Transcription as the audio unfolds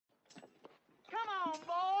on,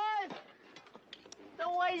 boys. The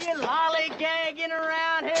way you lollygagging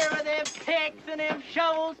around here with them picks and them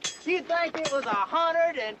shovels, you think it was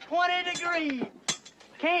 120 degrees.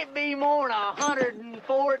 Can't be more than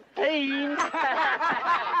 114.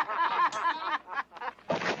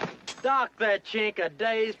 Dock that chink a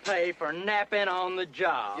day's pay for napping on the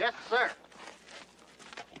job. Yes, sir.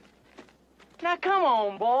 Now come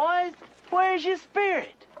on, boys. Where's your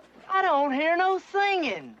spirit? I don't hear no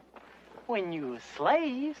singing. When you was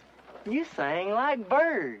slaves, you sang like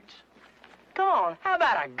birds. Come on, how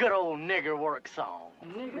about a good old nigger work song?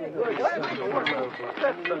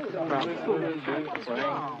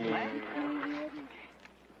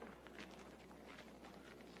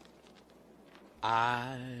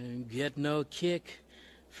 I get no kick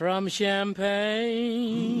from champagne.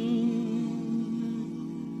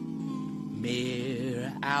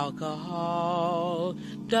 Mere alcohol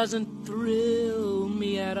doesn't thrill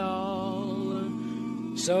me at all.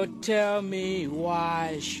 So tell me,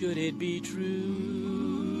 why should it be true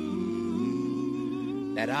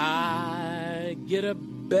that I get a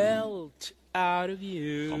belt out of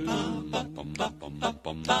you?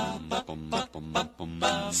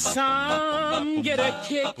 Some get a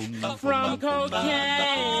kick from cocaine.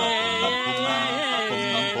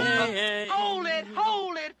 Hold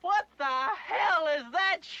it, what the hell is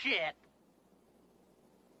that shit?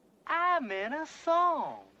 I'm in a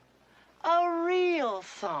song. A real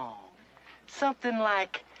song. Something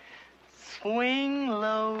like Swing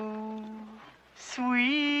Low,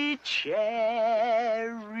 Sweet Chariot.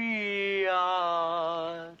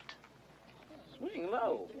 Swing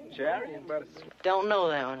low, chariot. Don't know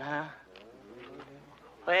that one, huh?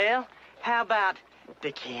 Well, how about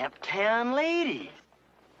the Camptown Ladies?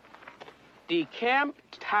 The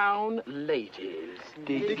Camptown Ladies.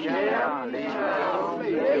 The Camptown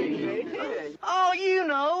Ladies. Oh, you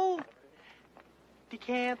know. The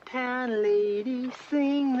Camptown Ladies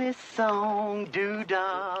sing this song,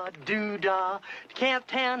 doo-dah, doo-dah. The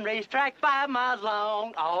Camptown racetrack 5 miles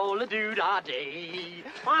long, all the doo-dah day.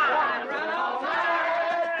 One run all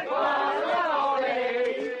night, one run all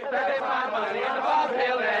day. They find money in the ball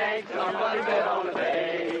building, somebody bet on the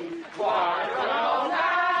bay. One run all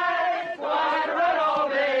night, one run all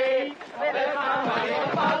day. They find money in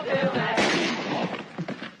the ball building.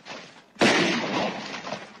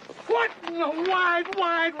 What in the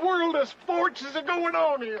wide world of sports is going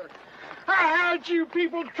on here? I had you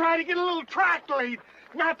people try to get a little track lead,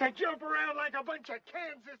 not to jump around like a bunch of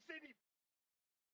Kansas City...